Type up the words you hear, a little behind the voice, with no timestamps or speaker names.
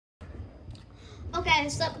Okay,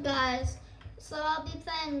 what's up guys? So I'll be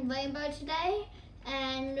playing Rainbow today,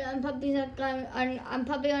 and I'm probably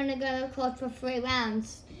only going to record for 3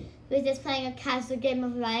 rounds. We're just playing a casual game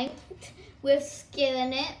of ranked with skill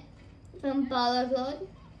in it from Barlowlord.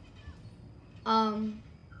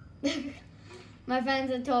 My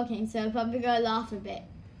friends are talking, so I'm probably going to laugh a bit.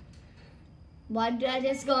 Why did I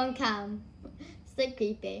just go on cam? It's like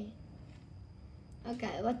creepy.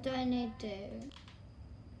 Okay, what do I need to do?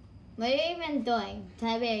 What are you even doing? Can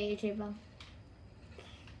I be a YouTuber?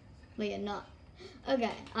 Well, you're not.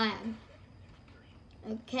 Okay, I am.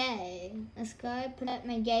 Okay, let's go. Put up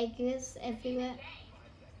my Jaegers everywhere.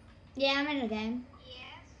 Yeah, I'm in the game.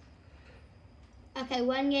 Okay,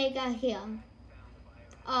 1 Jaeger here.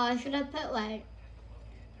 Oh, I should have put like...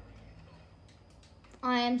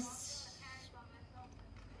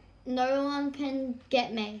 No one can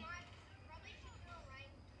get me.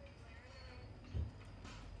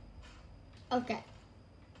 Okay.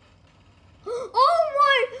 Oh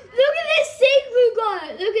my! Look at this secret we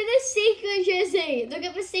got! Look at this secret jersey! Look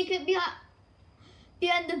at the secret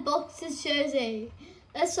behind the boxes jersey.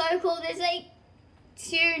 That's so cool. There's like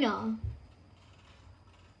tuna.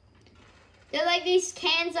 They're like these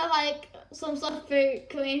cans of like some sort of food,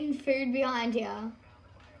 Korean food behind here.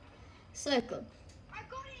 So cool. I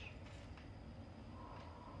got it.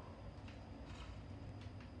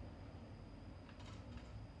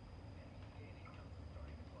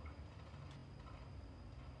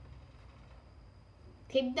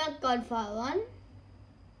 Keep that gunfire on.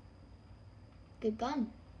 Good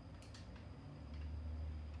gun.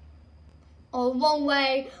 Oh, wrong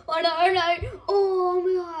way. Oh no, oh no. Oh,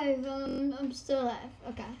 I'm alive. I'm still alive.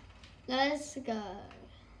 Okay. Let's go.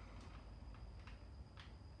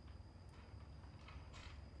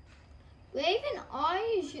 Where even are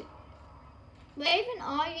you? Where even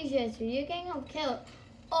are you, Jesse? You're getting all killed.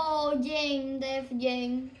 Oh, Jing. There's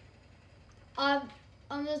Jing. I'm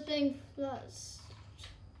just being flushed.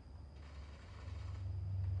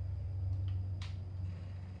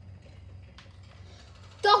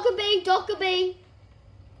 Dockerbee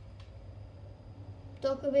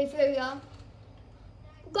through ya.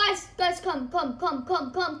 Guys, come, quick,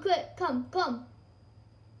 come.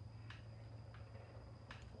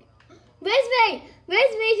 Where's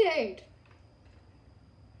me, dude?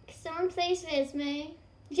 Someone please where's me?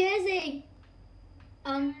 Jersey.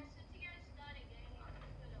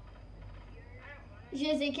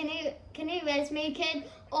 Jersey, can you res me, kid?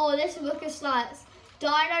 Oh, this Lucas Slides.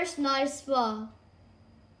 Dino's nice bar.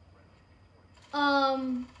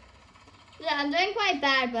 Yeah, I'm doing quite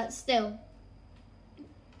bad, but still.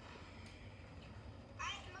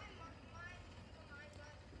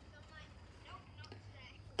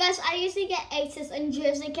 Guys, I usually get aces, and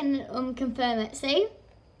Jersey can confirm it. See?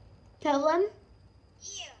 Tell them.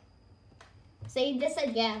 Yeah. See, this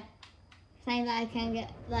said yeah. Saying that I can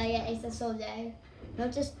get aces all day.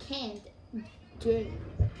 Not just can't do.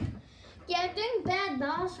 Yeah, I'm doing bad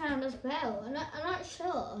last round as well. I'm not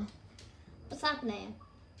sure. What's happening?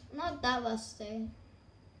 I'm not that rusty.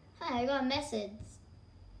 Hey, I got a message.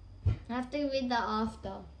 I have to read that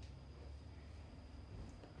after.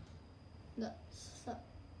 That sucks.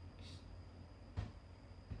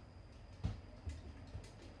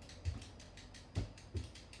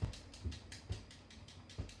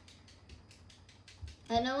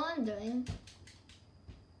 I know what I'm doing.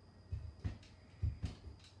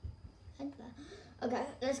 Like that. Okay,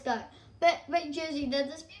 let's go. But Jersey, there's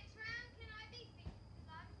this.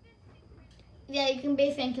 Yeah, you can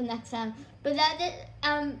be thinking next time. But that is,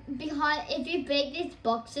 behind, if you break these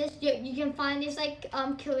boxes, you can find these like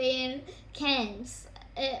Korean cans.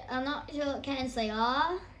 I'm not sure what cans they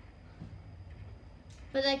are,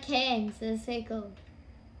 but they're cans. They're so cool.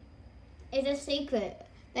 It's a secret.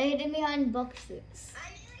 They're hidden behind boxes.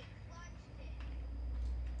 I nearly clutched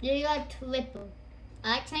it. You got triple.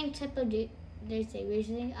 I like saying triple. Do you say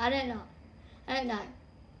usually? I don't know.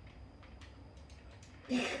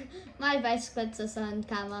 My vice splits us on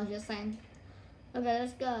camera, just saying. Okay,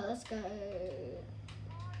 let's go.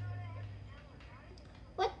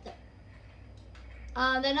 What the?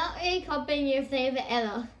 They're not really copying your favorite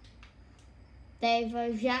Ella.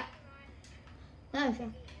 They've Jack. No,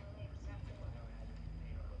 sure.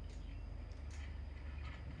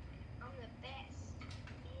 I'm the best.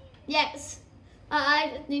 Yes.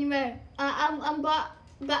 I just need more.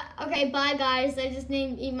 Okay, bye guys. I just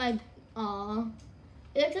need to eat my. Aw.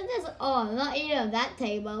 It looks like there's, not eating on that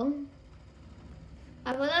table.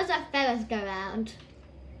 I thought there was a Ferris go round.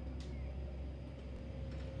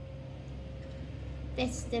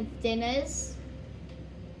 Festive dinners.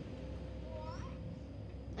 What?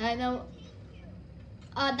 I know.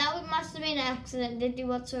 Must have been an accident. Did you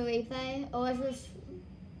watch a replay? Or was this...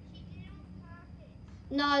 He did it on purpose.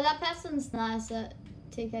 No, that person's nice at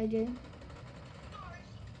TKG. No, he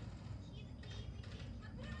legit took it on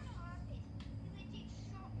purpose. He legit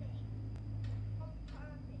shot me on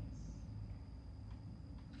purpose.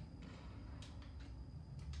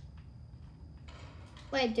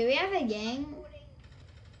 Wait, do we have a gang? Recording.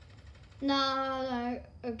 No.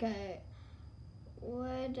 Okay.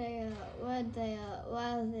 Where they at? Where they at?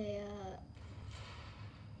 Where they at?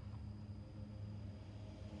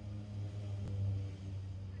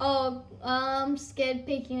 Oh, I'm scared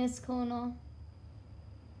peeking this corner.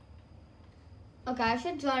 Okay, I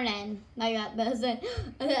should join in like that person.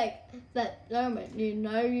 Like that moment, you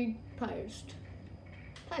know, you post.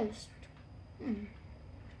 Post.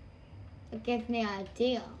 It gives me an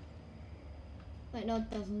idea. Wait, no, it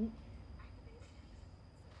doesn't.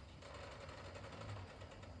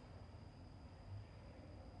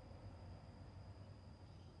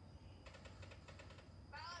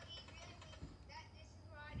 Well, he really means that this is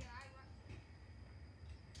what I do. I run.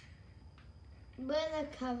 Where's the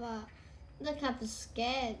cover? The cover's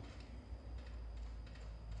scared.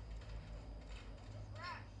 Just rush.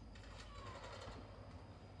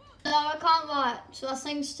 No, I can't watch. That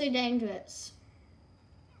thing's too dangerous.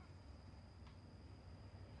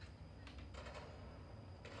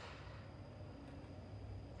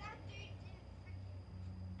 That dude didn't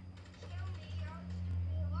freaking kill me. I would still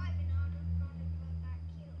be alive and I would have gone and got that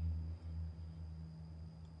kill.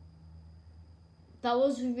 That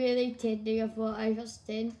was really tedious of what I just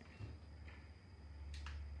did.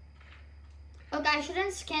 Okay, I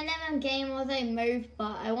shouldn't scan them in game while they move,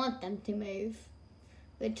 but I want them to move.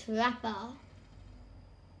 With Trapper.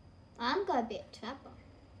 I'm gonna be a Trapper.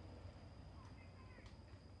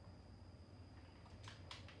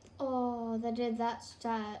 Oh, they did that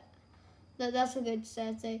stat. That's a good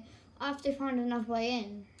stat. I have to find another way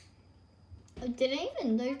in. I didn't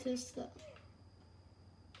even notice that.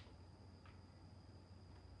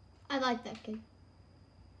 I like that kid.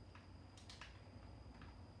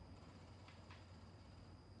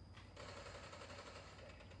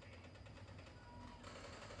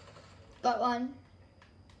 Got one.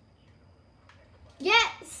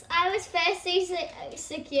 Yes, I was first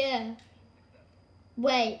secure.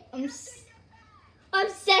 Wait, I'm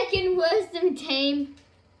second worst in team.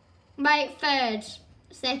 Right, third.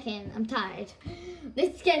 Second, I'm tired.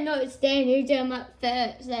 This cannot stand you till I'm at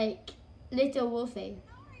third, like little Wolfie.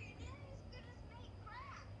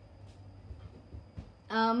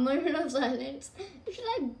 Moment of silence. Should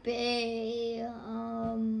I be?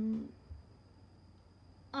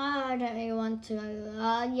 I don't really want to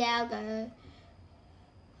go. Yeah, I'll go.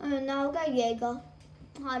 No, I'll go Jaeger.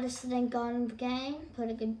 Hardest thing on the game.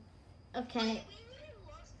 Pretty good. Okay. We would have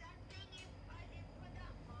lost that thing if I didn't put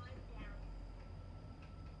that mine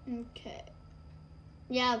down. Okay.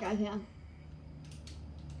 Yeah, I'll go here.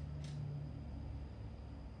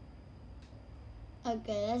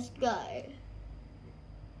 Okay, let's go.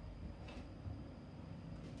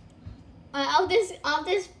 I'll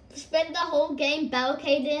just spend the whole game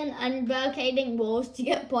barricading and barricading walls to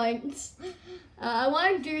get points. I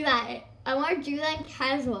want to do that. I want to do that in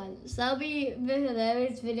Kaz once. That'll be a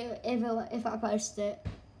hilarious video if I post it.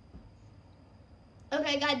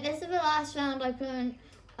 Okay, guys, this is the last round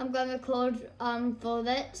I'm gonna record for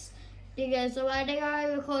this because already I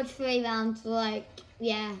record 3 rounds. Like,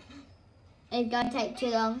 yeah, it's gonna take too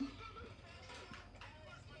long.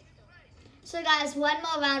 So guys, one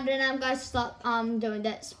more round and I'm gonna stop doing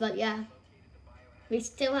this. But yeah, we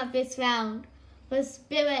still have this round. But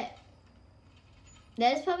Spirit,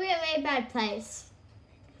 there's probably a really bad place,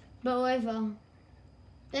 but whatever.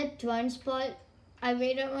 That drone spot, I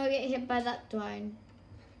really don't want to get hit by that drone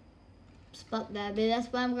spot there, but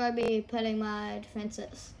that's where I'm gonna be putting my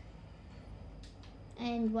defenses.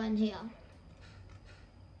 And one here.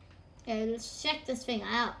 Okay, let's check this thing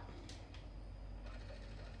out.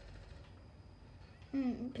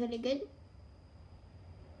 Pretty good.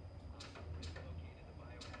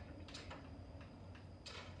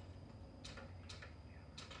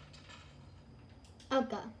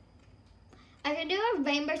 Okay. I can do a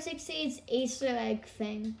Rainbow Six Siege Easter egg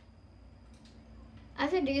thing. I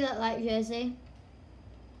could do that like Jersey.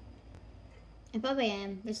 I probably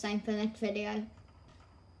am. The same for the next video.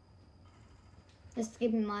 Just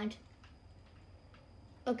keep in mind.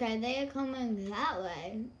 Okay, they are coming that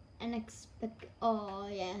way. And expect. Oh,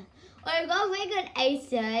 yeah. Oh, I got a really good ace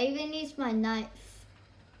there. I even used my knife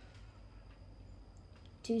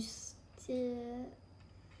to steal.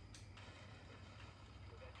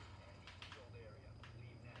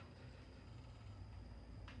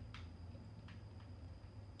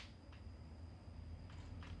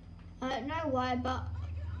 don't know why, but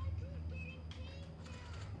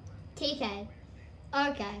TK.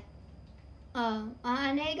 Okay. Oh, I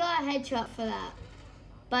only got a headshot for that,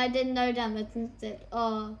 but I did no damage instead.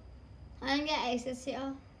 Oh, I didn't get aces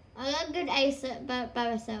here. I got a good ace by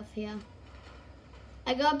myself here.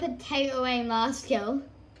 I got a potato aim last kill.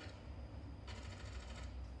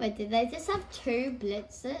 Wait, did they just have 2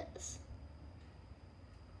 blitzes?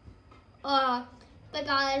 Oh, but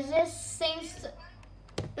guys, this seems to...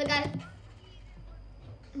 But guys...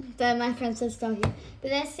 Though my friends are still here. But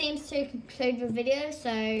that seems to conclude the video,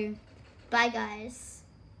 so... Bye, guys.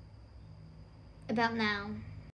 About now.